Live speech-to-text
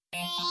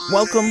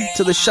Welcome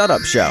to the Shut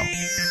Up Show.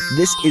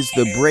 This is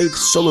the Brave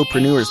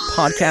Solopreneurs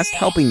podcast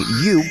helping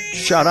you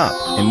shut up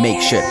and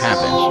make shit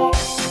happen.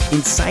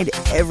 Inside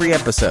every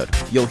episode,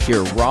 you'll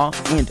hear raw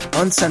and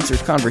uncensored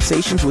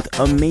conversations with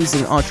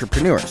amazing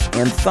entrepreneurs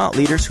and thought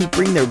leaders who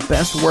bring their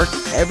best work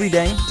every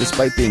day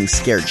despite being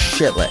scared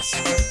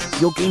shitless.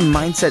 You'll gain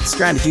mindset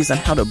strategies on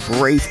how to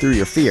brave through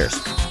your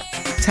fears,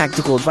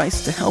 tactical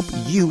advice to help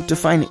you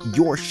define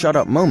your shut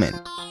up moment,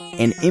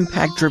 and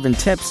impact-driven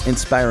tips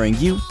inspiring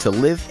you to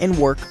live and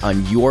work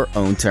on your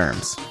own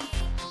terms.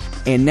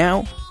 And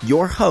now,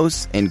 your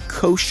hosts and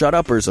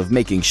co-shut-uppers of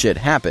Making Shit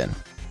Happen,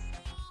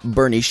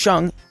 Bernie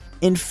Shung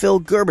and Phil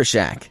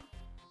Gerbishak.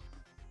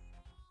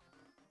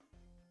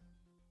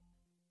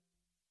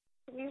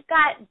 We've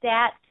got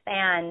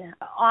Phan,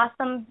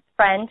 awesome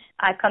friend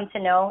I've come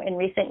to know in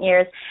recent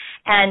years,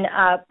 and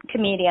a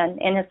comedian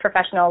in his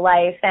professional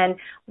life. And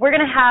we're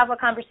going to have a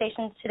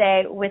conversation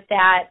today with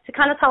Dat to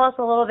kind of tell us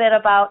a little bit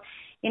about,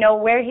 you know,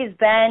 where he's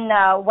been,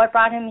 what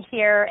brought him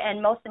here,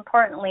 and most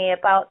importantly,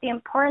 about the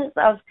importance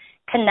of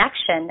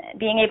connection,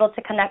 being able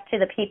to connect to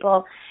the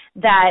people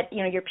that,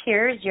 you know, your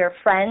peers, your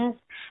friends,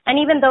 and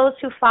even those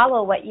who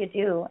follow what you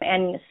do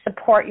and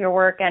support your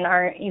work and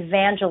are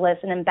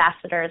evangelists and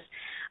ambassadors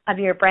of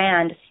your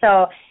brand.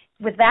 So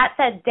with that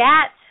said,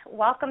 Dat,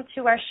 welcome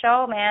to our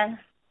show, man.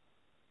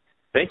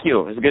 Thank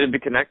you. It's good to be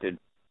connected.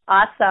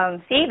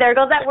 Awesome. See, there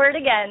goes that word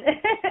again.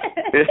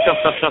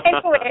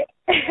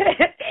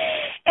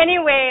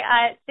 Anyway,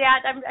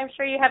 Dat, I'm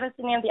sure you haven't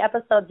seen any of the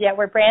episodes yet.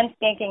 We're brand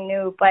spanking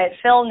new, but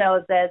Phil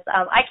knows this.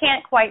 I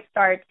can't quite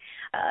start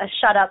a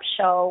Shut Up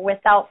show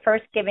without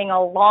first giving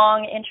a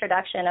long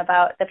introduction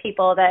about the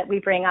people that we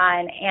bring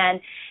on.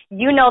 And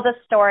you know the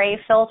story.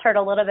 Phil's heard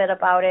a little bit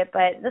about it,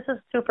 but this is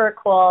super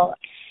cool.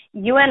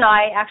 You and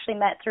I actually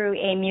met through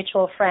a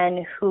mutual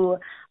friend who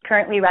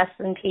currently rests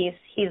in peace.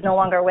 He's no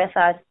longer with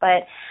us,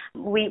 but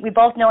we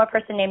both know a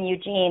person named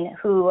Eugene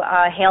who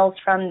hails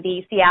from the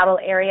Seattle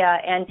area.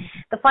 And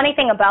the funny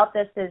thing about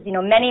this is, you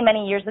know, many,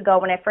 many years ago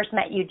when I first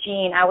met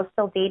Eugene, I was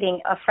still dating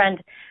a friend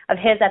of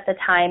his at the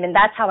time, and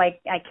that's how I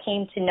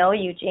came to know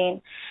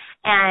Eugene.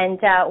 And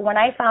when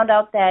I found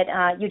out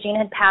that Eugene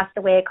had passed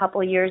away a couple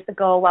of years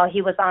ago while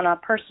he was on a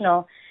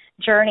personal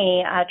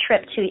journey,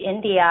 trip to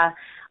India,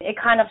 it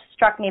kind of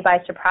struck me by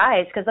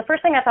surprise, because the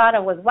first thing I thought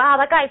of was, wow,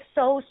 that guy's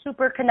so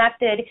super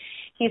connected.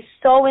 He's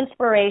so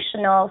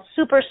inspirational,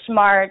 super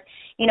smart.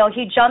 You know,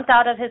 he jumped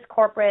out of his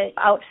corporate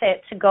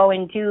outfit to go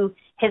and do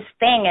his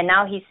thing, and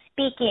now he's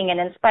speaking and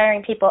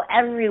inspiring people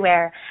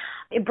everywhere.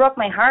 It broke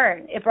my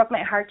heart. It broke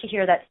my heart to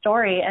hear that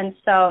story. And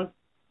so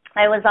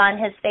I was on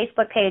his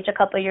Facebook page a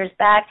couple of years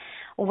back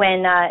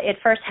when it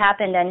first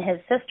happened, and his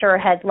sister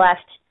had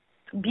left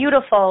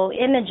beautiful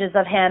images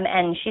of him,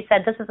 and she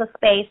said, this is a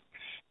space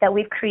that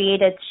we've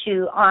created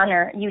to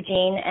honor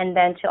Eugene and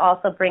then to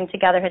also bring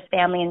together his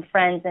family and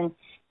friends, and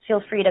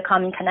feel free to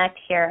come and connect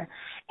here.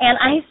 And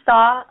I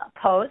saw a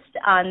post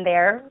on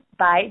there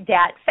by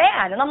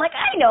Phan, and I'm like,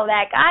 I know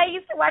that guy. I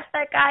used to watch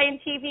that guy on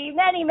TV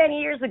many,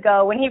 many years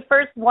ago when he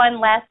first won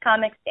Last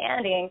Comic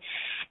Standing.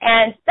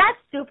 And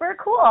that's super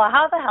cool.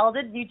 How the hell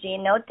did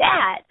Eugene know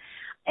Dat?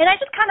 And I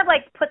just kind of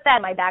like put that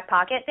in my back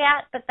pocket,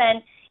 Dat, but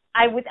then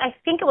I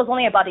think it was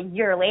only about a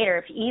year later,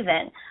 if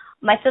even,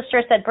 my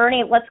sister said,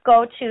 Bernie, let's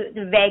go to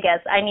Vegas.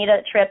 I need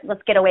a trip.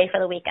 Let's get away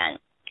for the weekend.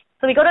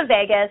 So we go to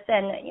Vegas,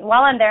 and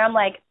while I'm there, I'm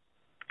like,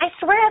 I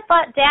swear I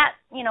thought Dat,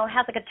 you know,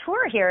 has like a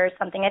tour here or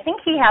something. I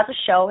think he has a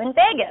show in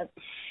Vegas.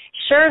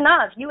 Sure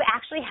enough, you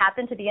actually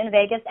happened to be in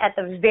Vegas at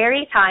the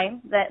very time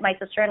that my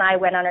sister and I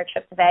went on our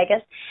trip to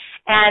Vegas.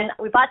 And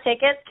we bought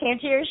tickets, came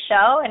to your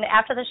show, and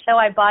after the show,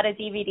 I bought a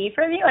DVD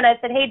from you, and I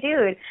said, hey,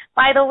 dude,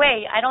 by the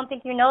way, I don't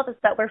think you know this,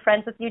 that we're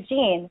friends with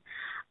Eugene.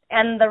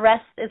 And the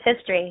rest is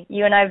history.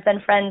 You and I have been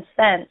friends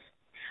since.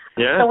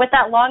 Yeah. So with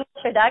that long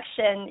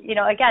introduction, you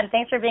know, again,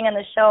 thanks for being on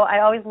the show.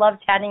 I always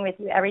love chatting with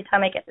you every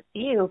time I get to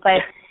see you.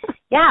 But,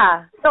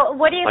 yeah. So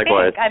what do you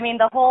think? I mean,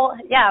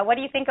 what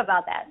do you think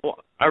about that? Well,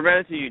 I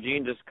ran into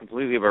Eugene just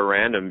completely by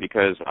random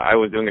because I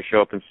was doing a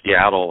show up in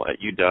Seattle at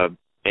UW,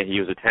 and he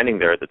was attending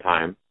there at the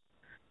time.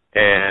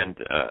 And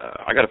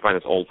I got to find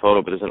this old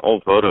photo, but there's an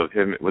old photo of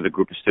him with a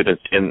group of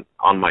students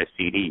on my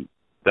CD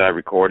that I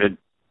recorded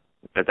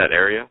at that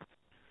area.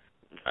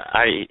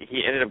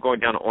 He ended up going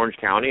down to Orange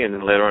County, and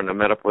then later on I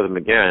met up with him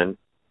again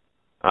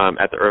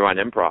at the Irvine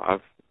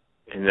Improv.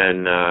 And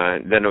then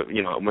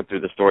you know, I went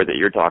through the story that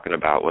you're talking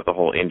about with the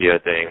whole India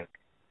thing.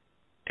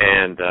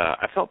 And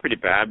I felt pretty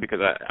bad because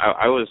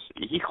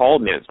he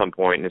called me at some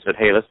point and said,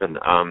 hey, listen,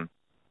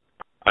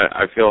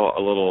 I feel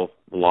a little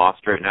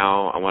lost right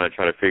now. I want to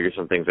try to figure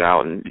some things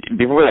out. And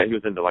before that, he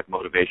was into like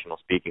motivational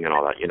speaking and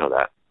all that, you know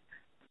that.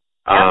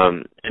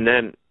 Yeah. And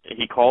then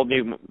he called me,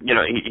 you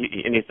know,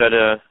 and he said,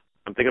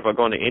 I'm thinking about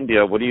going to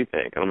India. What do you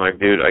think? And I'm like,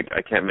 dude,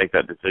 I can't make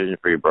that decision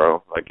for you,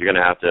 bro. Like, you're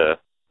going to have to,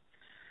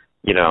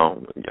 you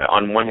know,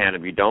 on one hand,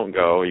 if you don't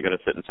go, you're going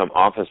to sit in some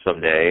office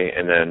someday,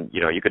 and then, you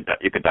know, you could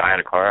die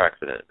in a car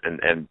accident,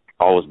 and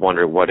always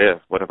wonder, what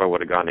if I would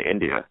have gone to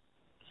India?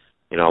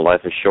 You know,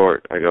 life is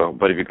short. I go,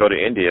 but if you go to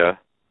India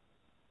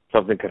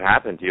something could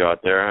happen to you out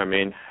there. I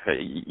mean,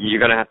 you're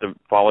going to have to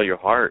follow your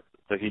heart.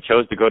 So he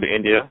chose to go to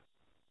India,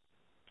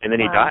 and then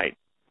he died.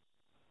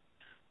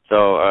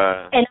 So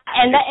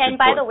and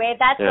by the way,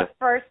 that's the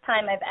first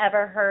time I've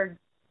ever heard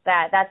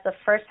that. That's the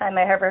first time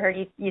I ever heard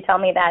you tell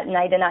me that, and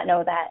I did not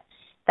know that.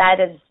 That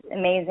is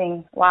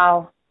amazing.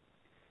 Wow.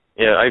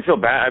 Yeah, I feel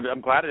bad.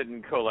 I'm glad I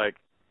didn't go like,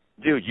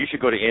 dude, you should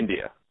go to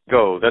India.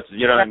 Go. That's,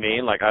 you know what I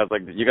mean? Like, I was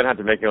like, you're going to have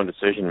to make your own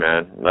decision,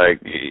 man.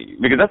 Like,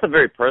 because that's a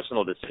very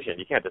personal decision.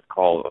 You can't just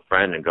call a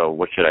friend and go,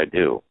 what should I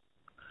do?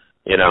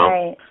 You know?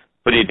 Right.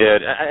 But he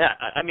did.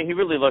 I mean, he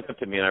really looked up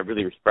to me, and I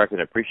really respect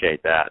and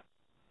appreciate that.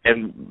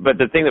 But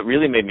the thing that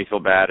really made me feel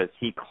bad is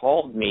he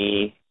called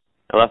me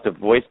and left a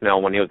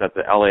voicemail when he was at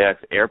the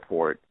LAX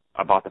airport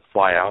about to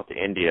fly out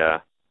to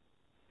India,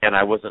 and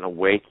I wasn't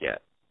awake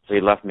yet. So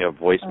he left me a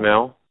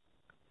voicemail.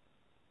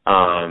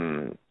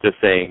 Just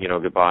saying, you know,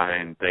 goodbye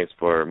and thanks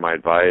for my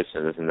advice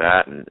and this and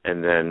that,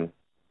 and then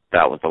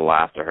that was the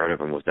last I heard of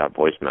him was that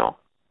voicemail.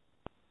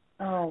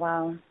 Oh,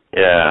 wow.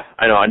 Yeah,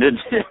 I know. I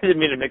didn't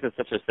mean to make this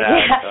such a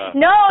sad.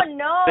 No.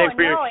 Thanks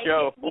for your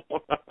show.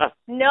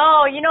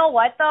 No, you know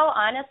what though?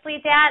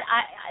 Honestly,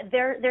 Dad,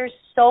 there's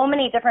so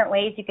many different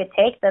ways you could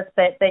take this,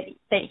 but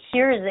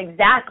here's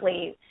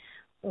exactly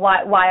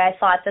why I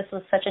thought this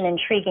was such an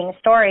intriguing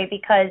story,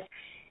 because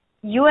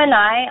you and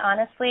I,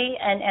 honestly,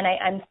 and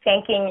I'm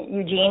thanking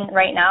Eugene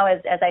right now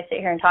as I sit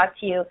here and talk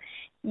to you,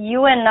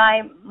 you and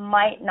I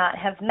might not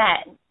have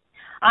met.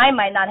 I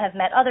might not have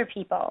met other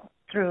people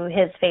through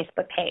his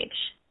Facebook page.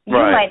 You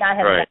might not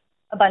have met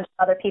a bunch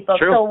of other people.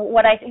 True. So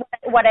what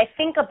I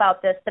think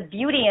about this, the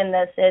beauty in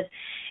this is,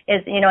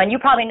 you know, and you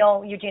probably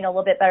know Eugene a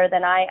little bit better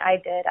than I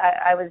did.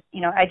 I was,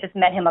 you know, I just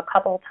met him a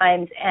couple of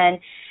times, and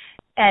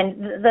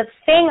the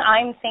thing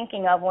I'm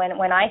thinking of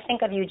when I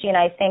think of Eugene,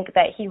 I think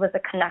that he was a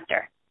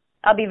connector.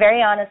 I'll be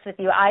very honest with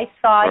you. I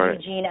saw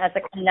Eugene as a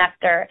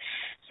connector.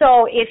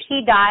 So if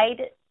he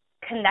died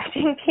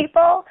connecting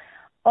people,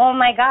 oh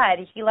my God,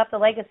 he left a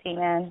legacy,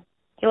 man.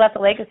 He left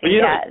a legacy.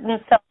 You know,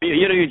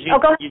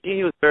 Eugene,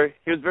 he was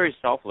very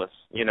selfless.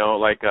 You know,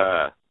 like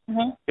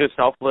he was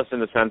selfless in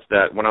the sense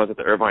that when I was at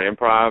the Irvine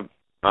Improv,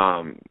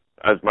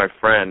 as my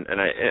friend and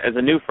as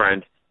a new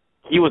friend,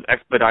 he was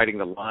expediting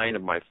the line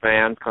of my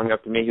fans coming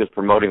up to me. He was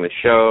promoting the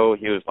show.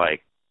 He was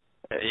like,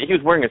 he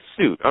was wearing a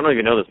suit. I don't know if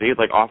you know this, but he'd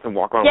like often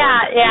walk around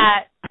wearing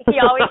a suit. He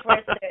always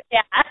wears a suit.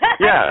 Yeah.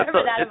 Yeah.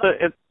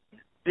 So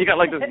you got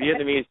like this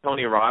Vietnamese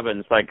Tony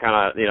Robbins, like kind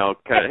of,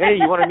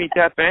 hey, you want to meet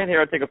that band? Here,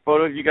 I'll take a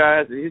photo of you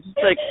guys. He's just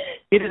like,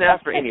 he didn't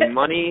ask for any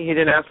money. He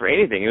didn't ask for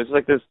anything. He was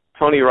like this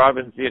Tony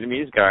Robbins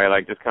Vietnamese guy,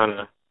 like just kind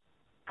of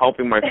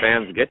helping my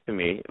fans get to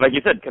me. Like you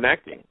said,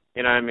 connecting.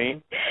 You know what I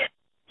mean?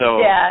 So,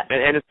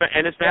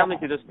 and his family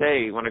to this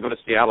day, when I go to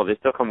Seattle, they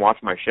still come watch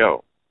my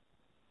show.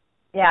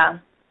 Yeah.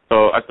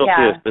 So I still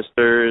see his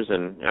sisters,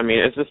 and I mean,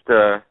 it's just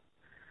I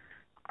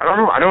don't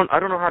know. I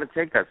don't know how to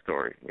take that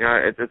story. You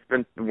know, it's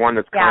been one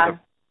that's kind of,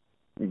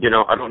 you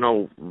know, I don't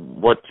know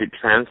what to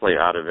translate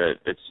out of it.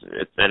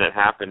 And it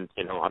happened.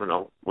 You know, I don't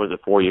know. Was it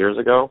 4 years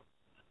ago?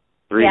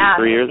 3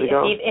 years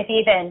ago? If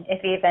even,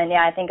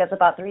 I think it's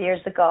about 3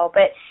 years ago.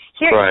 But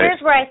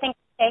here's where I think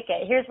we take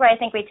it. Here's where I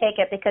think we take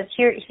it, because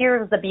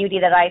here's the beauty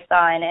that I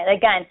saw in it.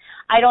 Again,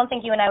 I don't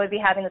think you and I would be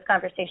having this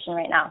conversation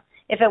right now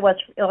if it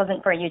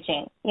wasn't for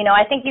Eugene. You know,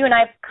 I think you and I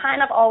have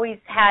kind of always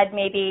had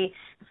maybe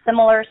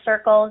similar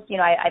circles. You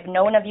know, I've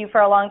known of you for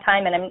a long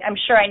time, and I'm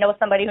sure I know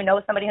somebody who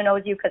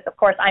knows you, because of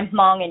course I'm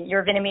Hmong and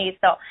you're Vietnamese,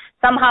 so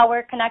somehow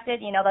we're connected.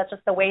 You know, that's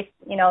just the way,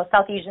 you know,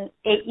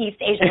 East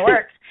Asian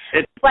works.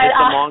 It's a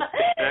long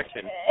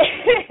connection.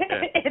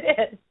 It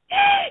is.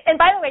 And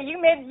by the way, you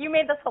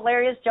made this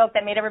hilarious joke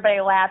that made everybody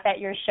laugh at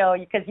your show,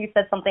 because you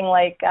said something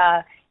like,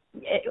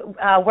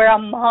 we're a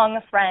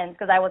Hmong friends,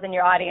 because I was in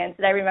your audience,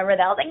 and I remember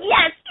that. I was like,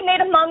 yes, you made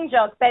a Hmong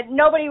joke, but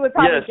nobody would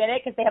probably get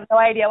it because they have no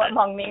idea what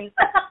Hmong means.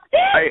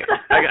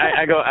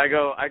 I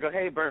go,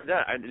 hey,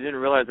 Bernadette, I didn't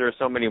realize there were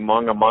so many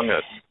Hmong among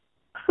us.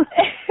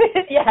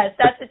 Yes,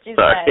 that's what you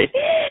said.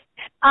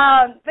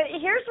 But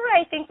here's where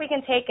I think we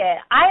can take it.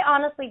 I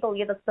honestly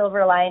believe the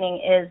silver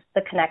lining is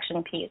the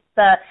connection piece.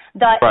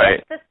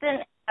 If this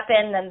didn't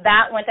happen, then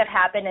that wouldn't have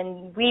happened,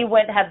 and we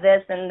wouldn't have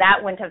this, and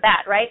that wouldn't have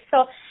that, right?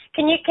 So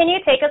can you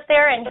take us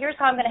there? And here's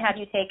how I'm going to have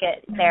you take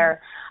it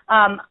there.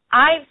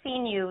 I've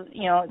seen you,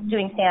 you know,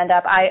 doing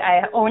stand-up.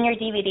 I own your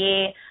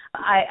DVD.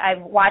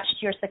 I've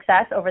watched your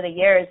success over the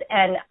years,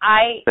 and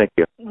I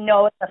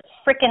know it's a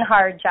freaking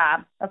hard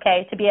job,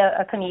 okay, to be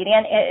a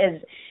comedian. It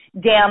is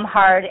damn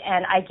hard,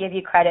 and I give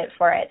you credit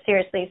for it,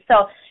 seriously.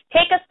 So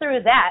take us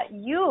through that.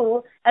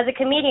 You, as a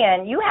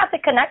comedian, you have to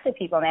connect with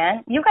people,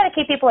 man. You got to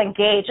keep people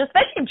engaged,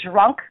 especially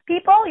drunk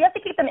people. You have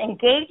to keep them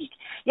engaged.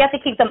 You have to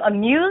keep them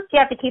amused.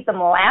 You have to keep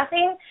them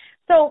laughing.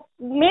 So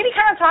maybe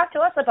kind of talk to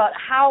us about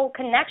how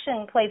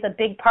connection plays a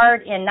big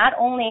part in not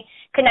only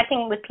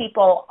connecting with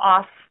people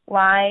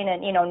offline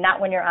and, you know, not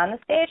when you're on the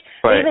stage,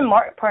 but even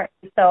more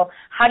importantly, so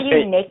how do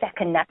you make that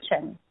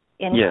connection?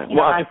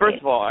 First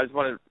of all, I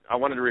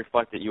wanted to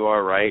reflect that you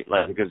are right,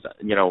 like, because,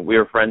 you know, we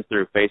were friends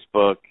through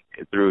Facebook,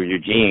 through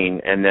Eugene,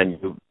 and then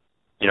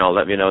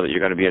let me know that you're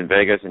going to be in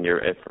Vegas and you're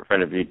a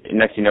friend of you.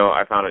 Next you know,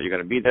 I found out you're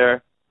going to be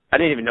there. I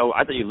didn't even know.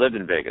 I thought you lived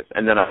in Vegas.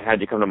 And then I had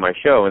you come to my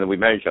show, and then we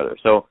met each other.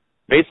 So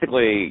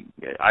basically,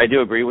 I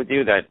do agree with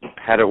you that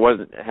had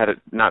it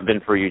not been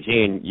for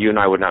Eugene, you and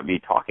I would not be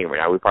talking right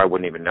now. We probably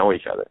wouldn't even know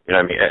each other. You know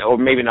what I mean? Or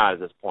maybe not at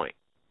this point.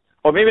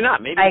 Or maybe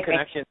not. Maybe the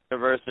connection in the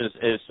universe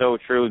is so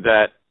true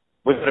that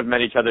we would have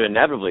met each other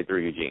inevitably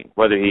through Eugene,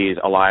 whether he's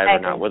alive or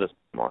not with us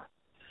anymore.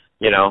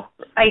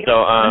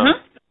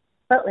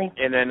 Absolutely.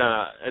 And then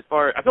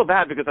I feel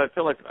bad because I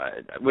feel like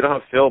we don't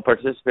have Phil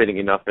participating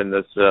enough in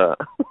this. Oh,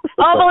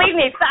 believe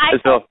me, I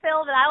told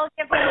Phil that I will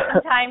give him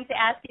some time to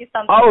ask you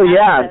something. Oh,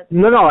 yeah.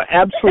 No,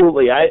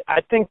 absolutely.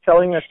 I think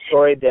telling a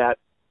story, Dad,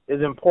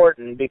 is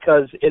important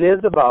because it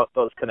is about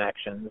those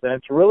connections, and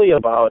it's really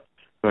about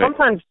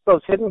sometimes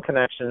those hidden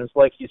connections,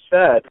 like you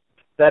said,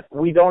 that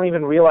we don't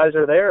even realize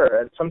are there,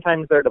 and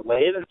sometimes they're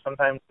delayed, and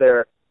sometimes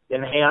they're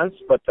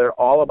enhanced, but they're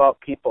all about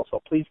people. So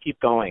please keep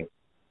going.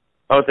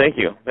 Oh, thank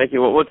you.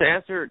 Well, to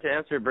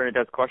answer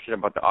Bernadette's question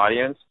about the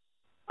audience,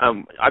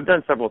 I've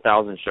done several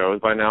thousand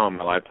shows by now in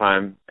my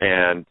lifetime,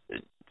 and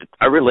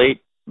I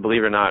relate,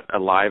 believe it or not, a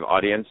live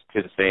audience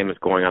to the same as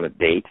going on a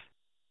date.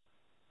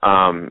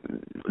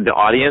 The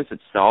audience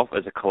itself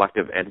is a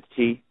collective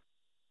entity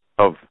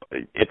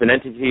it's an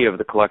entity of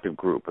the collective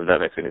group, if that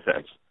makes any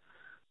sense.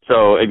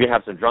 So if you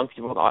have some drunk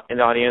people in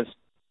the audience,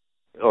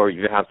 or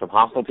you have some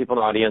hostile people in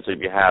the audience, or if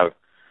you have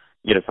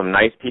some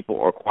nice people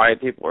or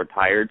quiet people or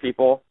tired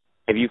people,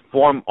 if you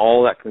form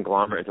all that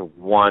conglomerate into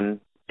one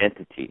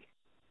entity,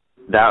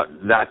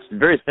 that's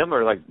very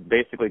similar, like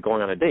basically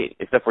going on a date,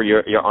 except for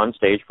you're on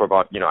stage for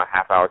about a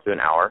half hour to an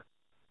hour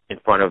in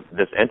front of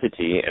this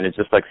entity, and it's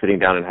just like sitting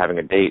down and having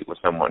a date with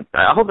someone.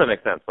 I hope that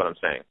makes sense what I'm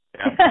saying.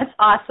 Yeah. That's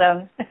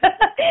awesome.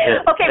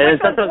 Okay,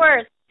 which one's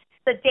worse,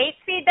 the date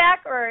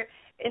feedback or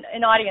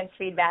an audience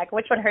feedback?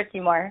 Which one hurts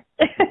you more?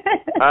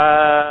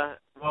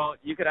 Well,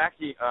 you could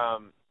actually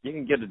you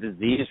can get a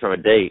disease from a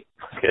date.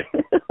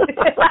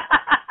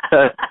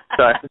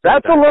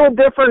 That's a little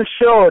different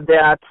show,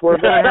 Dad. We're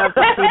going to have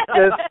to keep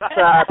this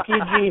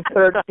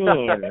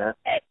PG-13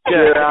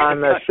 here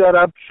on the Shut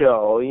Up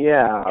Show.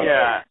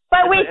 Yeah.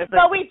 But we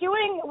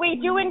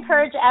do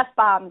encourage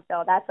F-bombs,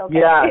 though. That's okay.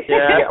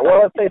 Yeah.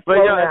 Well, if they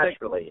flow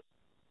naturally.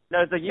 No,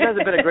 it's like you guys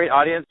have been a great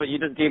audience, but you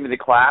just gave me the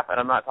clap, and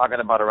I'm not talking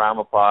about a round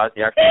of applause.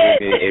 You actually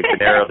gave me a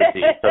Panero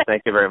disease, so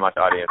thank you very much,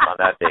 audience, on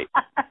that date.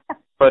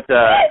 But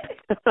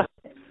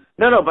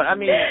no, but I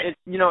mean,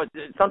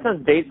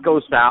 sometimes dates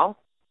go south,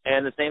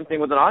 and the same thing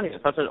with an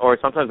audience.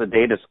 Sometimes a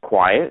date is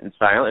quiet and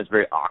silent. It's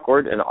very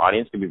awkward, and the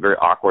audience can be very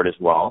awkward as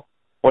well.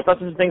 Or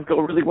sometimes things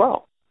go really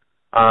well.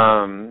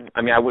 I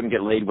mean, I wouldn't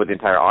get laid with the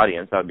entire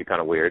audience. That would be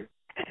kind of weird.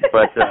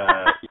 But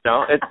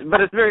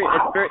it's very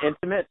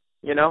intimate.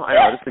 I know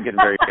this is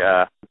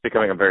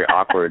becoming a very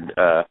awkward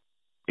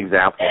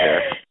example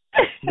here.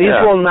 These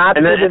will not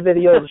be the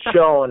videos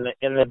shown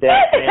in the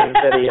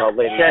video,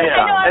 ladies and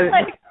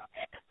gentlemen.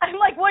 I'm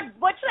like, what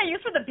should I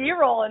use for the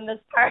B-roll in this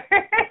part?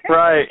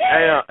 Right,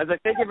 I know. I was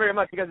like, thank you very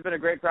much. You guys have been a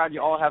great crowd.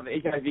 You all have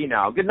HIV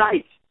now. Good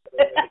night.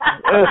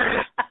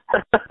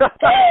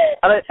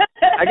 I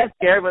get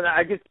scared when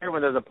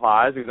there's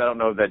applause because I don't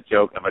know that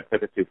joke if I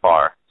took it too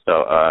far.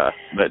 So,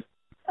 but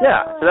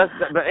yeah. So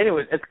but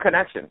anyway, it's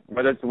connection,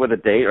 whether it's with a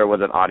date or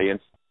with an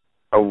audience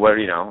or what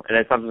and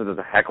then sometimes there's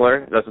a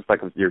heckler. That's just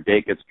like if your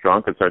date gets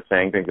drunk and starts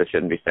saying things they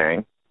shouldn't be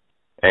saying,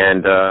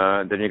 and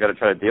then you got to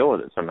try to deal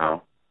with it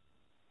somehow.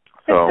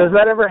 So. Does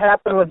that ever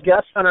happen with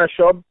guests on our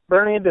show,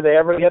 Bernie? Do they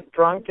ever get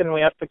drunk and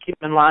we have to keep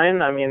them in line?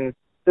 I mean,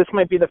 this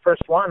might be the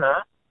first one,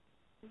 huh?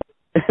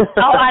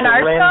 Oh, on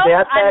our show?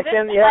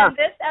 On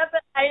this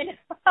episode, I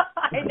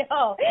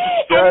know.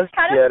 Just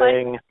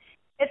kidding.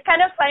 It's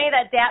kind of funny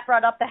that Dat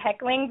brought up the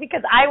heckling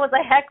because I was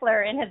a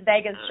heckler in his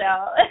Vegas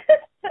show.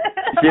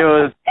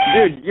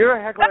 Dude, you're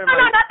a heckler in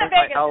my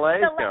LA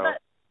show.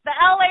 The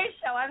LA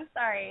show, I'm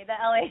sorry, the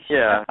LA show.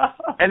 Yeah,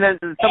 and then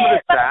some of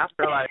the staff,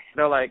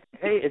 they're like,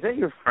 hey, is that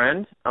your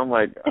friend? I'm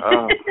like,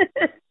 oh,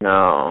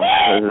 no.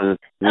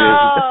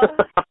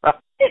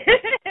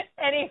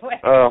 Anyway.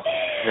 Oh,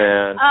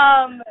 man.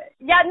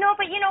 Yeah, no,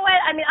 but you know what?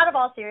 I mean, out of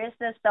all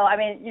seriousness, though, I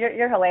mean,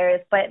 you're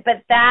hilarious, but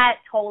that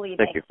totally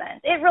makes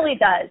sense. It really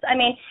does. I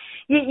mean,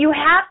 you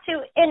have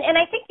to, and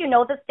I think you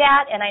know this,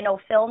 Dad, and I know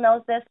Phil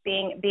knows this,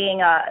 being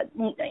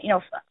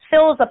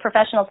Phil's a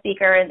professional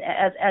speaker,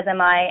 as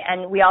am I,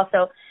 and we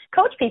also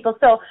coach people.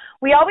 So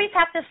we always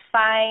have to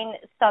find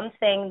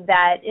something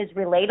that is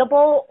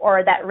relatable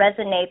or that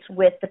resonates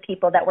with the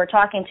people that we're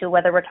talking to,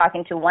 whether we're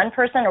talking to one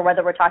person or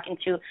whether we're talking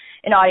to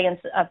an audience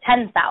of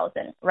 10,000,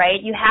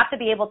 right? You have to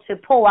be able to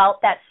pull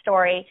out that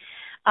story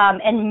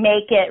and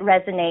make it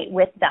resonate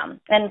with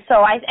them. And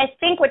so I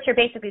think what you're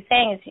basically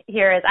saying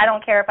here is I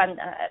don't care if I'm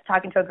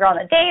talking to a girl on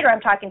a date or I'm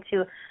talking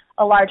to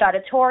a large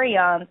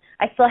auditorium,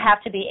 I still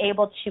have to be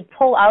able to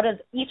pull out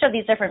of each of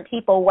these different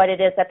people what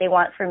it is that they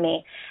want from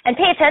me and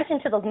pay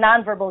attention to those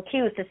nonverbal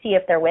cues to see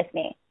if they're with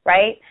me,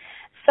 right?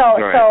 So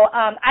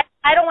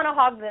I don't want to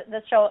hog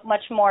the show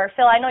much more.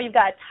 Phil, I know you've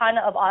got a ton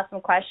of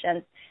awesome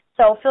questions.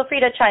 So feel free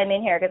to chime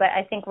in here because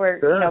I think we're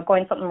Sure.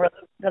 going something really,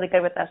 really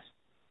good with this.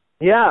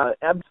 Yeah,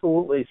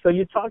 absolutely. So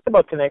you talked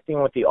about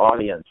connecting with the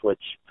audience,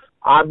 which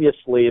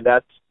obviously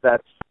that's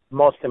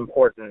most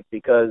important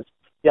because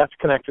you have to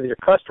connect with your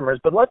customers.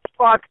 But let's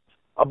talk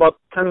about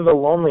kind of the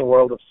lonely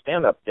world of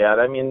stand-up, Dad.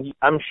 I mean,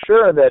 I'm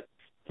sure that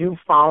you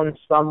found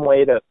some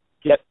way to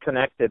get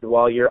connected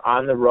while you're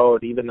on the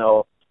road, even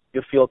though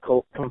you feel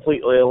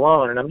completely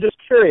alone. And I'm just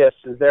curious,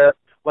 is there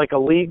like a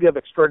league of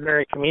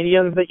extraordinary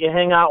comedians that you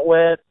hang out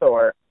with,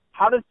 or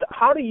how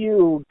do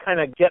you kind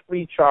of get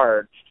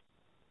recharged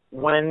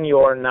when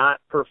you're not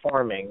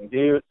performing?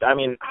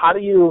 How do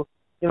you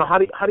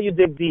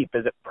dig deep?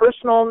 Is it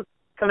personal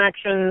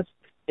connections?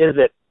 Is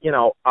it,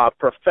 a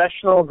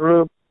professional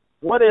group?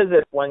 What is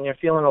it when you're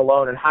feeling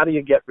alone, and how do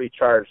you get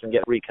recharged and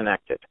get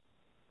reconnected?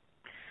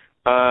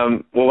 Well,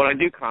 when I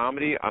do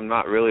comedy, I'm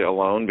not really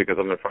alone because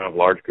I'm in front of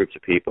large groups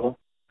of people.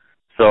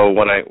 So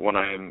when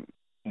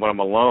I'm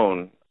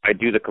alone, I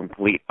do the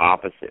complete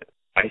opposite.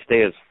 I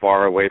stay as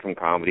far away from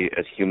comedy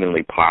as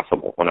humanly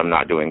possible when I'm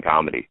not doing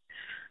comedy.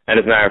 And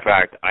as a matter of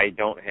fact, I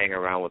don't hang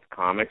around with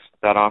comics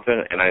that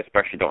often, and I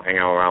especially don't hang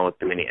around with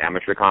too many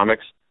amateur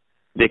comics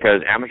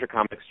because amateur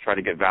comics try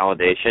to get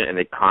validation and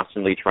they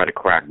constantly try to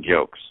crack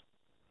jokes.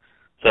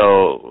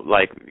 So,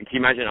 like, can you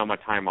imagine on my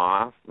time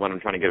off when I'm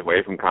trying to get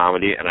away from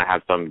comedy and I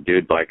have some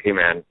dude like, hey,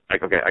 man,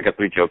 okay, I got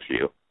 3 jokes for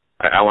you.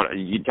 I want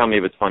you tell me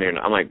if it's funny or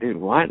not. I'm like, dude,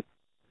 what?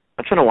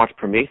 I'm trying to watch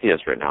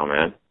Prometheus right now,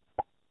 man.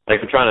 Like,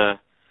 I'm trying to,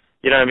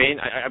 you know what I mean?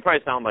 I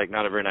probably sound like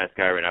not a very nice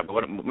guy right now,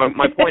 but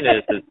my point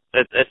is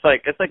it's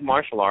like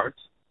martial arts.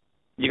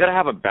 You got to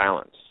have a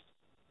balance.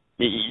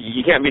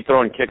 You can't be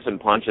throwing kicks and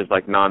punches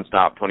like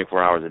nonstop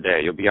 24 hours a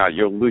day.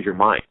 You'll lose your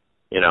mind,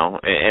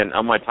 And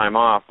on my time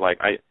off, like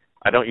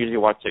I don't usually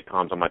watch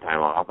sitcoms on my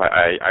time off.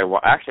 I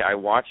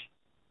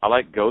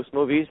like ghost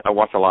movies. I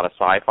watch a lot of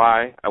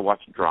sci-fi. I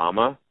watch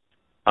drama.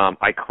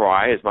 I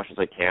cry as much as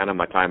I can on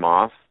my time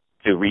off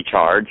to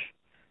recharge.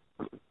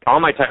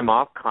 On my time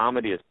off,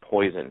 comedy is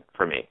poison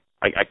for me.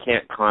 I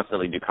can't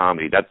constantly do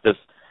comedy.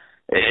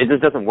 It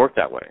just doesn't work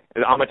that way.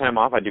 On my time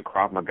off, I do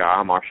Krav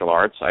Maga, martial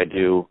arts. I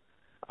do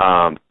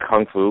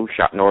Kung Fu,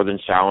 Northern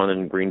Shaolin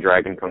and Green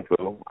Dragon Kung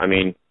Fu. I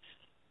mean,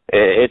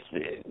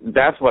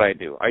 that's what I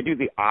do. I do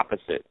the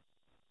opposite.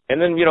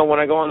 And then, when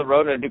I go on the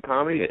road and I do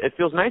comedy, it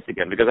feels nice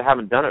again because I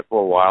haven't done it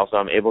for a while, so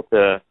I'm able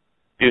to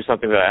do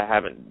something that I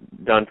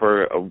haven't done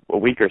for a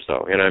week or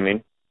so. You know what I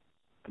mean?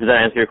 Does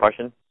that answer your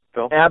question,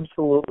 Phil?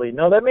 Absolutely.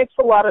 No, that makes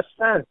a lot of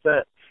sense.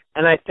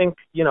 And I think,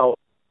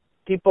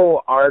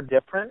 people are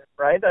different,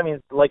 right? I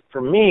mean, like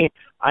for me,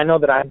 I know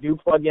that I do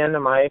plug into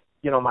my,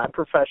 my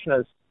profession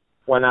as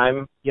when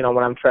I'm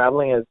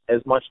traveling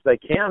as much as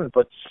I can,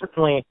 but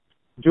certainly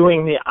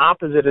doing the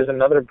opposite is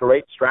another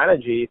great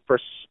strategy for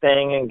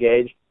staying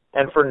engaged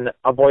and for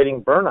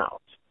avoiding burnout,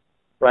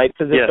 right?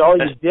 Because if all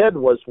you did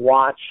was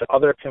watch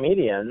other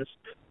comedians,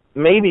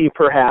 maybe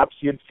perhaps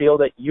you'd feel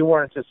that you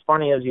weren't as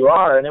funny as you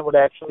are, and it would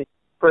actually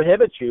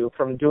prohibit you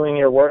from doing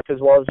your work as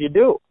well as you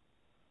do.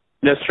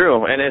 That's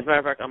true. And as a matter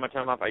of fact, on my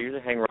time off, I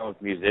usually hang around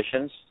with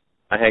musicians.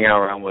 I hang out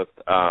around with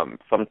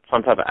some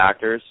type of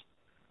actors,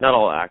 not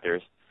all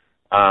actors.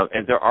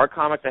 And there are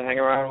comics I hang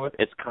around with.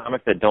 It's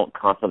comics that don't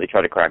constantly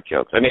try to crack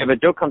jokes. I mean, if a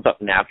joke comes up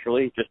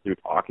naturally just through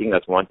talking,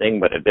 that's one thing.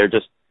 But if they're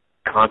just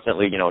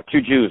constantly,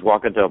 2 Jews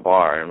walk into a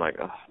bar, and I'm like,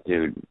 oh,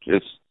 dude,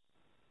 just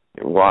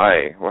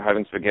why? We're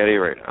having spaghetti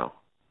right now.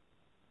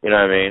 You know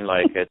what I mean?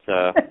 Like, it's,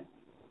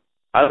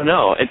 I don't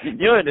know. You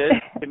know what it is?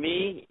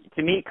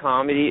 To me,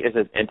 comedy is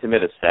as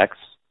intimate as sex,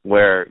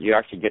 where you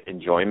actually get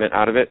enjoyment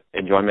out of it,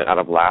 enjoyment out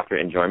of laughter,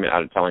 enjoyment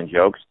out of telling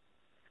jokes.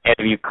 And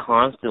if you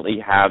constantly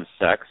have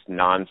sex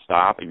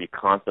nonstop, if you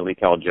constantly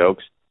tell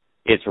jokes,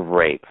 it's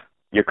rape.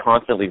 You're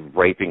constantly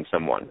raping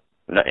someone,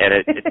 and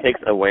it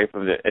takes away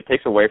from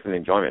the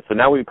enjoyment. So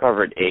now we've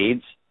covered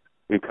AIDS,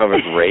 we've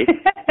covered rape,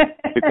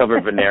 we've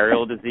covered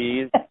venereal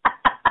disease,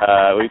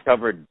 we've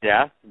covered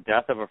death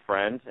of a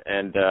friend,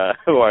 and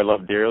who I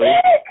love dearly.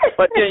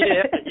 But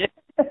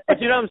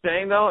but you know what I'm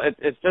saying though?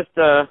 It's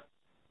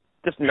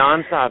just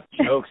nonstop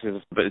jokes.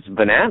 It's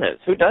bananas.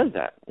 Who does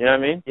that? You know what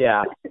I mean?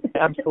 Yeah,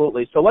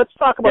 absolutely. So let's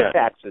talk about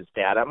taxes,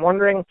 Dad. I'm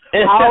wondering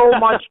how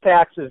much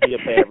taxes do you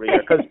pay every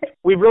year? Because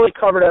we've really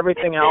covered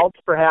everything else.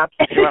 Perhaps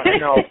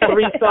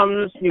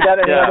threesomes. You got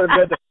any other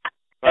good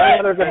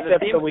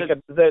tips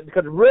that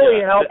could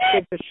really help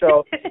take the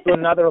show to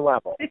another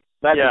level?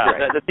 That'd be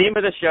great. The theme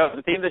of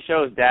the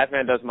show is Dad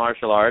Fan does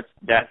martial arts.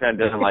 Dad Fan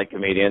doesn't like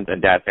comedians,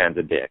 and Dad Fan's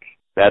a dick.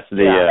 That's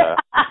the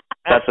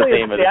that's the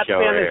theme of the show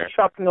right here. Is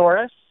Chuck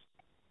Norris.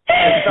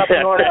 And Chuck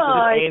Norris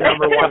is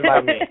number 1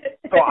 by me.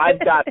 So I've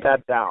got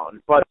that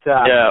down. But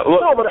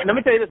let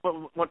me tell you this: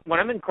 when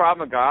I'm in Krav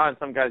Maga and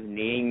some guy's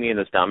kneeing me in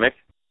the stomach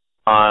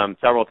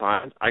several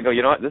times, I go,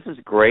 you know what? This is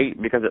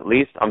great because at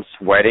least I'm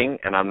sweating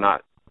and I'm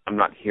not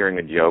hearing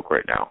a joke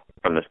right now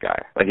from this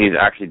guy. Like he's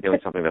actually doing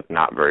something that's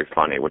not very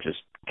funny, which is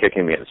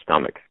kicking me in the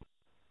stomach.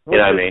 You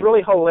know what I mean? It's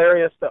really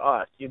hilarious to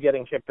us, you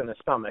getting kicked in the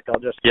stomach. I'll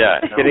just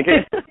getting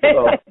kicked.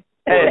 So,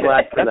 hey,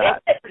 glad for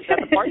that.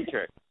 That's a party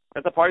trick.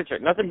 That's a party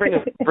trick. Nothing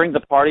brings the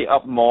party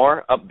up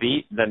more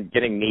upbeat than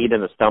getting kneed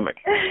in the stomach.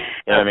 You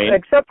know what I mean?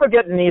 Except for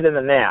getting kneed in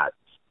the nads.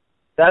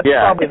 That's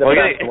probably the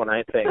best one,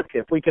 I think.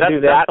 If we can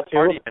do that that's the too.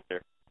 Party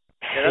ender.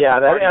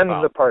 That ends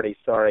the party.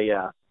 Sorry.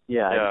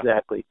 Yeah,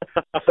 exactly.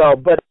 So,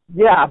 but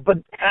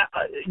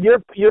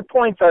your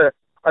points are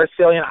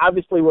salient.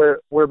 Obviously,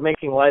 we're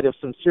making light of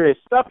some serious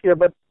stuff here,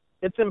 but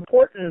it's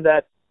important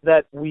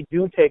that we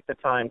do take the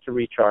time to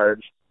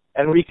recharge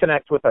and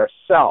reconnect with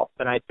ourselves.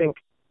 And I think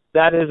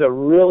that is a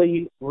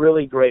really,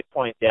 really great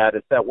point, Dad,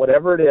 is that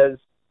whatever it is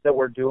that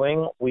we're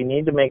doing, we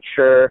need to make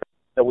sure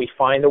that we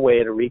find a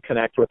way to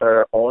reconnect with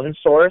our own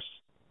source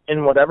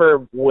in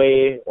whatever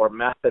way or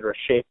method or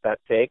shape that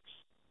takes.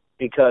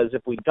 Because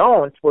if we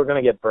don't, we're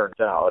going to get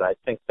burnt out. I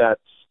think that's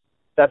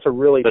a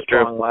really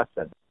strong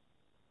lesson.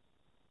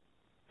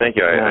 Thank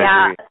you.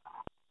 I agree.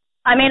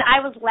 I mean, I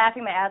was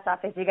laughing my ass off,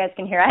 as you guys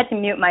can hear. I had to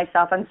mute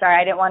myself. I'm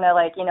sorry. I didn't want to,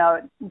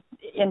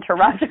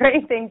 interrupt or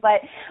anything. But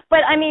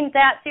I mean,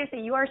 that, seriously,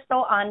 you are so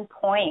on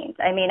point.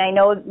 I mean, I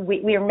know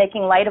we are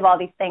making light of all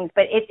these things,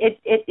 but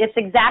it's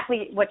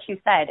exactly what you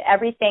said.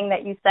 Everything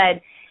that you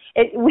said,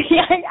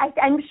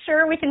 I'm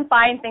sure we can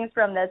find things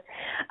from this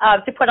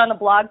to put on a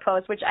blog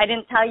post, which I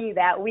didn't tell you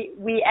that.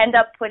 We end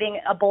up putting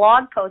a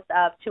blog post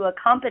up to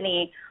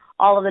accompany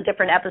all of the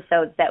different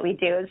episodes that we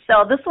do.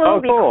 So this one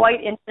will be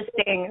quite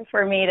interesting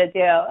for me to do.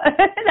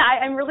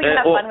 I'm really going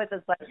to have fun with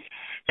this one.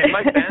 And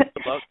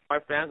my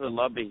fans would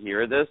love to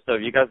hear this. So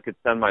if you guys could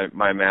send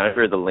my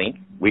manager the link,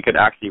 we could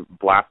actually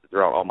blast it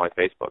throughout all my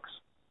Facebooks.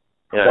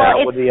 Yeah,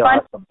 that would be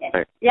awesome.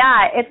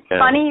 Yeah, it's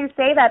funny you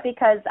say that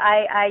because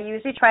I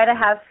usually try to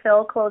have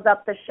Phil close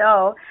up the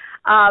show.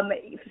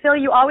 Phil,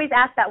 you always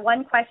ask that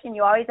one question.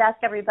 You always ask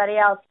everybody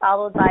else,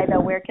 followed by the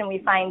where can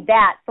we find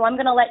that. So I'm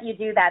going to let you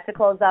do that to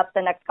close up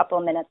the next couple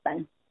of minutes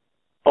then.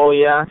 Oh,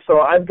 yeah. So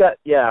I've got,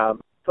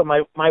 So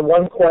my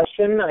one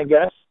question, I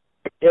guess,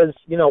 is,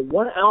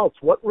 what else?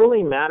 What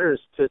really matters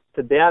to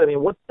Dad? I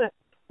mean, what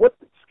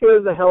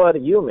scares the hell out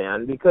of you,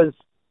 man? Because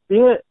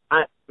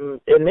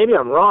and maybe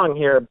I'm wrong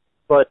here,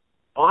 but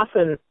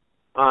often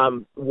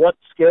what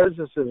scares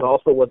us is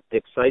also what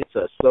excites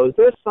us. So is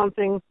there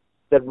something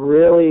that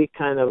really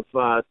kind of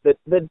that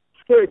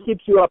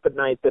keeps you up at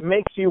night, that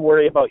makes you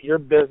worry about your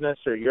business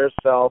or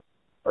yourself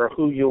or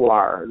who you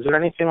are? Is there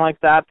anything like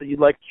that you'd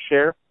like to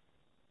share?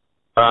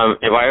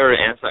 If I were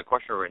to answer that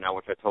question right now,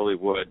 which I totally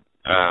would,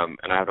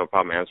 and I have no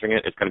problem answering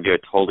it, it's going to be a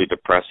totally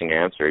depressing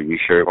answer. Are you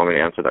sure you want me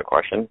to answer that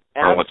question?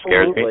 Absolutely. What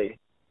scares me?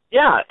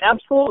 Yeah,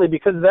 absolutely,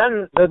 because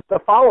then the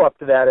follow-up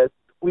to that is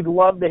we'd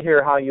love to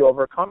hear how you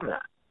overcome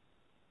that.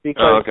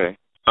 Because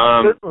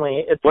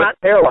certainly it's not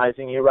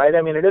paralyzing you, right?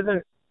 I mean, it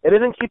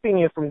isn't keeping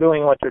you from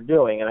doing what you're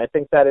doing, and I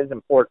think that is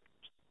important.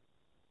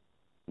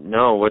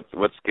 No,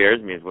 what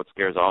scares me is what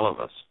scares all of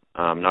us.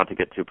 Not to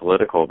get too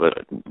political,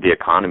 but the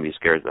economy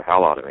scares the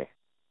hell out of me.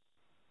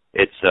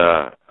 It's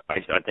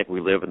I think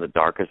we live in the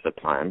darkest of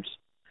times.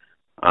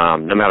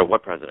 No matter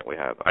what president we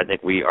have, I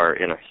think we are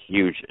in a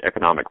huge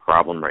economic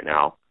problem right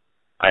now.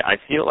 I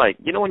feel like,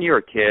 when you're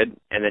a kid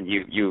and then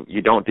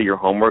you don't do your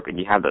homework and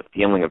you have that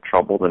feeling of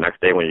trouble the next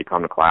day when you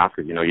come to class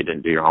because you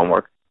didn't do your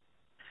homework.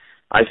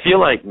 I feel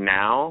like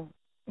now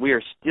we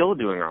are still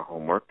doing our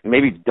homework,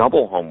 maybe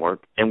double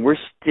homework, and we're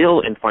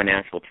still in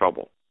financial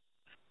trouble.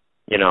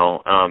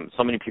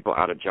 So many people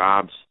out of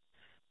jobs.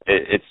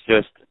 It's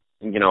just,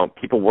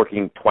 people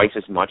working twice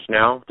as much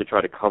now to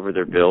try to cover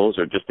their bills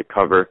or just to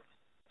cover.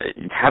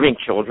 Having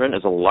children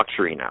is a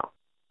luxury now.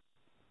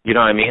 You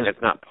know what I mean?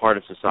 It's not part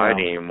of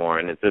society anymore,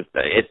 and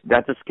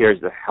that just scares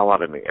the hell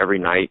out of me every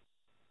night.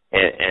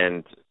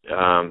 And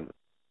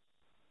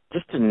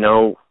just to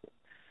know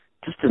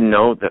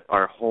that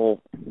our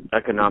whole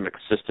economic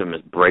system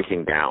is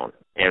breaking down,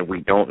 and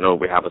we don't know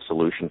if we have a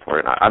solution for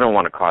it. I don't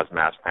want to cause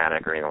mass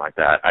panic or anything like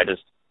that.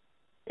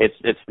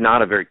 It's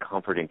not a very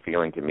comforting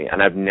feeling to me,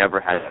 and I've never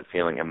had that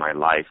feeling in my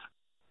life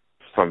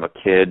from a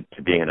kid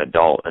to being an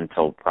adult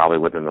until probably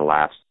within the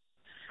last,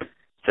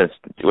 since,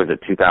 was it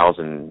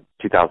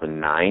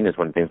 2009 is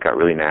when things got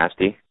really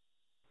nasty.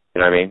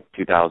 You know what I mean?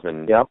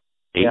 2008. Yep.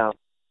 Yeah.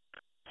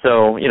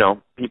 So,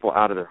 people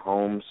out of their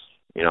homes,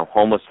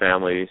 homeless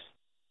families,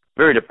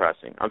 very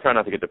depressing. I'm trying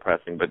not to get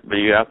depressing, but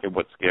you ask me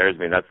what scares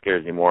me, that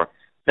scares me more.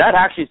 That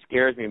actually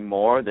scares me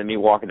more than me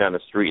walking down the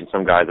street and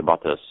some guy's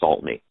about to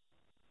assault me.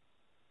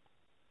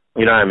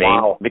 You know what I mean?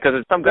 Wow. Because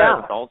if some guy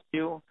assaults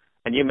you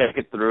and you make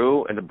it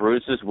through and the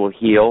bruises will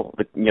heal,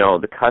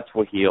 the cuts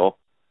will heal,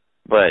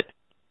 but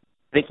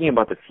thinking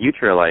about the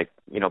future, like,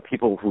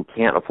 people who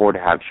can't afford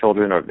to have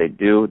children, or if they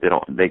do,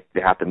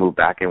 they have to move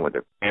back in with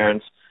their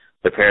parents.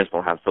 Their parents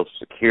won't have Social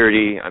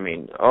Security. I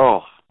mean,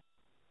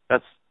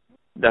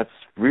 that's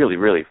really,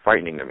 really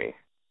frightening to me.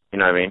 You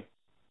know what I mean?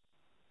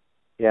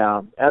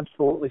 Yeah,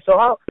 absolutely.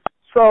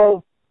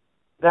 So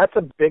that's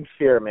a big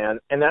fear, man,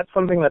 and that's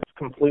something that's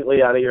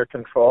completely out of your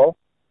control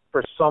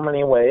for so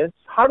many ways.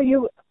 How do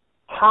you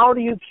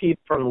keep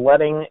from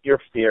letting your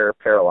fear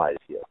paralyze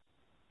you?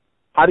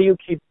 How do you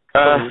keep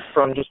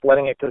from just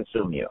letting it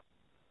consume you?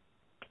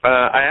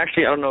 I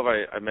don't know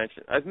if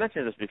I've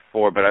mentioned this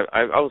before, but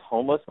I was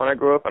homeless when I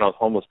grew up, and I was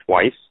homeless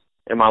twice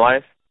in my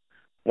life.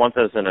 Once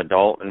as an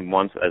adult and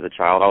once as a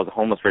child. I was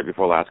homeless right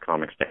before last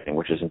comic standing,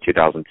 which is in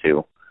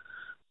 2002.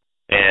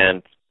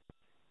 And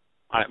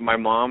my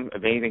mom,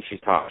 if anything, she's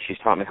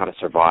taught me how to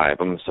survive.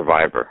 I'm a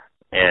survivor,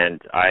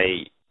 and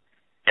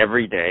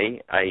every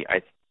day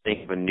I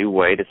think of a new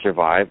way to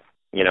survive.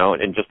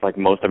 And just like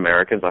most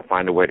Americans, I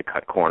find a way to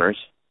cut corners.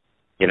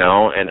 And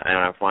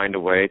I find a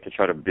way to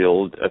try to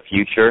build a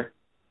future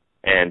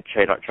and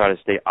try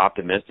to stay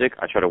optimistic.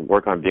 I try to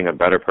work on being a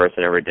better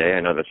person every day.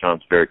 I know that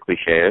sounds very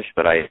cliche-ish,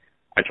 but I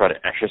try to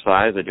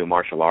exercise. I do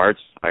martial arts.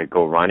 I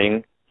go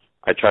running.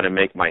 I try to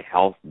make my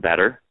health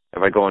better.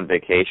 If I go on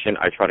vacation,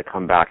 I try to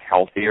come back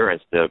healthier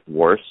instead of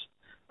worse.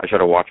 I try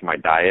to watch my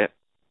diet.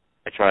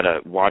 I try to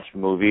watch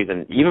movies,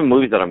 and even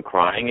movies that I'm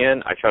crying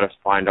in, I try to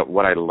find out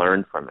what I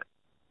learned from it.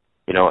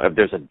 If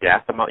there's a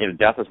death,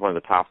 death is one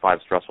of the top 5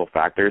 stressful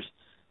factors.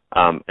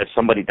 If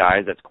somebody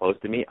dies that's close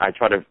to me, I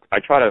try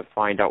to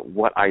find out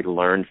what I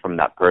learned from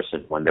that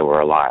person when they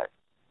were alive.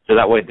 So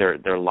that way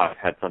their life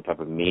had some type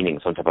of meaning,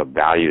 some type of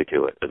value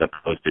to it, as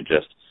opposed to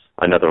just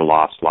another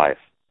lost life.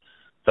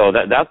 So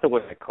that's the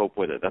way I cope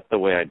with it. That's the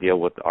way I deal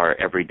with our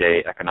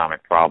everyday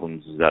economic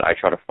problems, is that I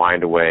try to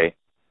find a way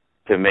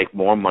to make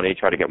more money,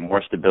 try to get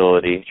more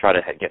stability, try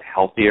to get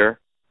healthier,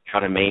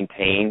 try to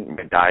maintain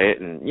my diet.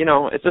 And,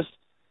 it's just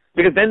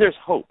because then there's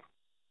hope.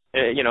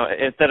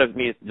 Instead of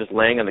me just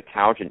laying on the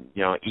couch and,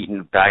 eating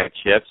a bag of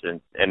chips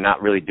and not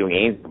really doing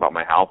anything about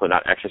my health and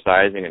not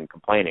exercising and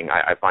complaining,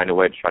 I find a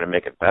way to try to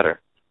make it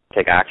better,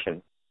 take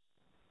action.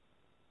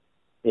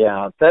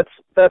 Yeah, that's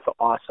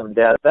awesome,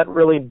 Dad. That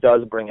really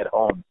does bring it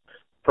home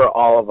for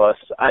all of us.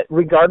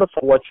 Regardless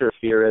of what your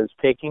fear is,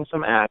 taking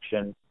some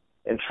action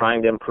and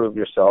trying to improve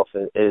yourself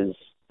is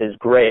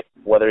great,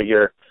 whether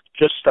you're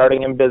just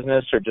starting in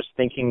business or just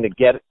thinking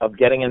of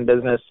getting in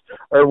business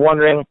or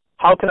wondering,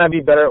 how can I be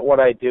better at what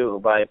I do?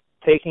 By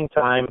taking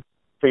time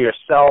for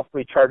yourself,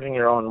 recharging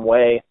your own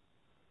way,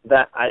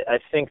 that I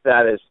think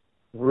that is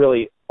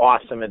really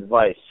awesome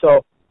advice.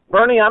 So,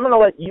 Bernie, I'm going to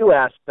let you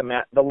ask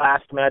the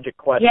last magic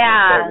question.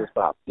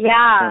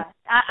 Yeah.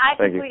 I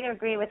completely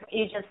agree with what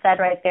you just said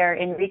right there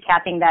in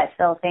recapping that,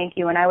 Phil. Thank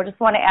you. And I would just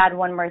want to add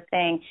one more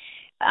thing.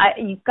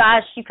 You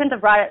couldn't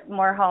have brought it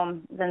more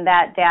home than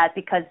that, Dad,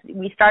 because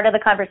we started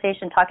the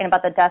conversation talking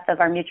about the death of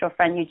our mutual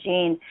friend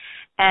Eugene.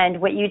 And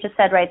what you just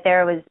said right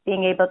there was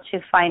being able to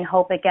find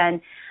hope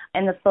again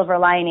and the silver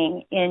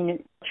lining in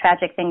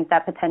tragic things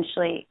that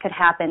potentially could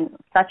happen,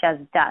 such as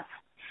death.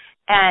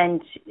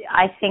 And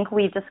I think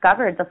we've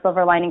discovered the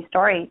silver lining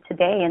story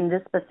today in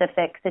this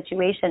specific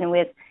situation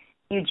with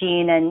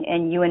Eugene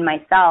and you and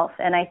myself.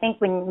 And I think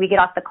when we get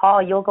off the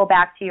call, you'll go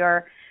back to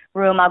your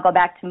room, I'll go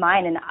back to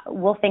mine, and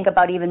we'll think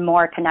about even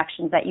more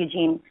connections that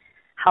Eugene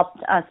helped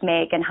us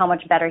make and how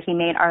much better he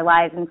made our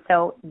lives. And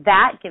so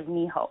that gives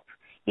me hope,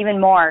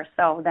 even more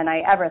so than I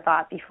ever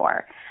thought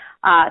before.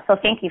 So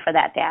thank you for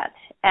that, Dad.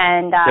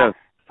 And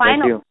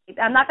finally,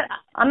 I'm not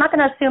going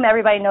to assume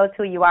everybody knows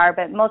who you are,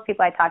 but most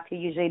people I talk to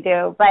usually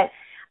do. But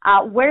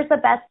where's the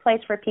best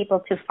place for people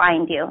to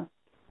find you?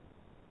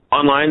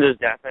 Online, there's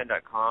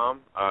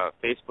datfan.com,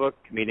 Facebook,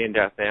 Comedian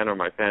Datfan, or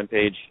my fan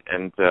page,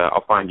 and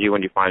I'll find you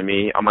when you find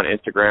me. I'm on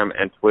Instagram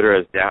and Twitter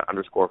as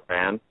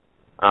Dat_fan.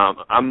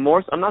 I'm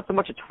not so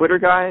much a Twitter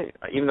guy,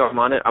 even though I'm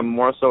on it. I'm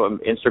more so an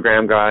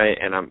Instagram guy,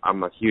 and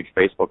I'm a huge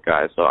Facebook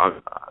guy. So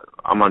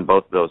I'm on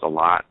both of those a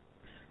lot,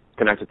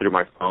 connected through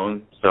my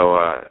phone. So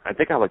I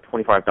think I have like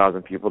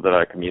 25,000 people that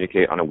I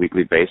communicate on a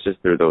weekly basis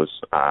through those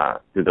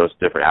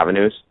different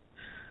avenues.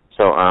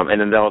 So and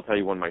then they'll tell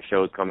you when my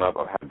shows come up.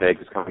 I have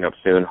Vegas coming up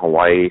soon,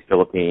 Hawaii,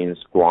 Philippines,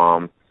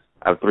 Guam.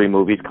 I have 3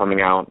 movies coming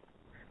out.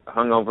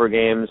 Hungover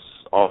Games,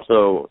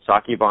 also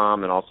Sake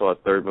Bomb, and also a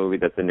 3rd movie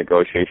that's in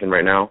negotiation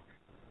right now.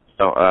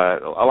 So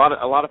a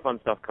lot of fun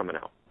stuff coming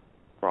out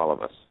for all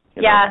of us.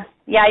 Yeah,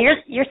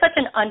 you're such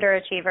an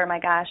underachiever, my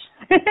gosh.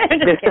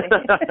 Just kidding.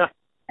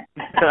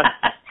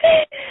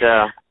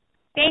 Yeah.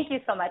 Thank you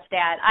so much,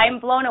 Dad. I'm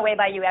blown away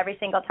by you every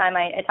single time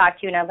I talk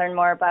to you and I learn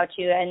more about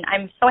you, and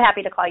I'm so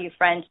happy to call you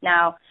friend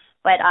now.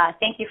 But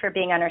thank you for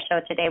being on our show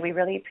today. We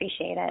really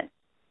appreciate it.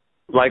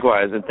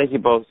 Likewise, and thank you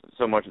both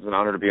so much. It's an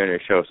honor to be on your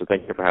show, so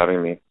thank you for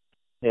having me.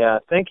 Yeah,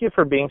 thank you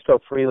for being so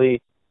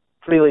freely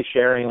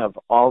sharing of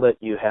all that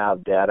you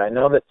have, Dad. I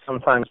know that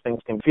sometimes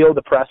things can feel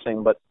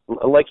depressing, but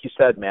like you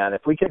said, man,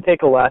 if we can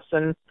take a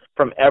lesson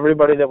from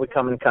everybody that we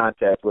come in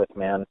contact with,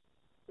 man,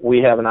 we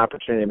have an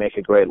opportunity to make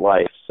a great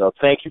life. So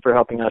thank you for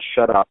helping us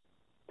shut up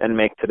and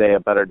make today a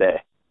better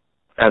day.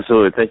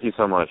 Absolutely. Thank you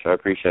so much. I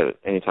appreciate it.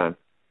 Anytime.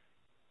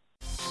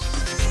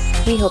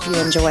 We hope you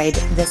enjoyed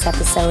this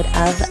episode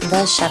of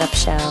The Shut Up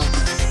Show.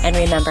 And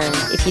remember,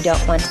 if you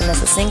don't want to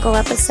miss a single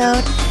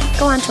episode,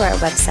 go onto our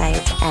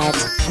website at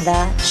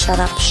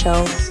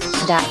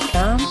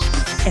theshutupshow.com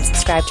and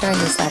subscribe to our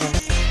newsletter.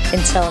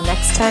 Until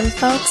next time,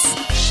 folks,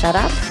 shut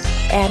up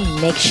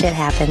and make shit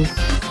happen.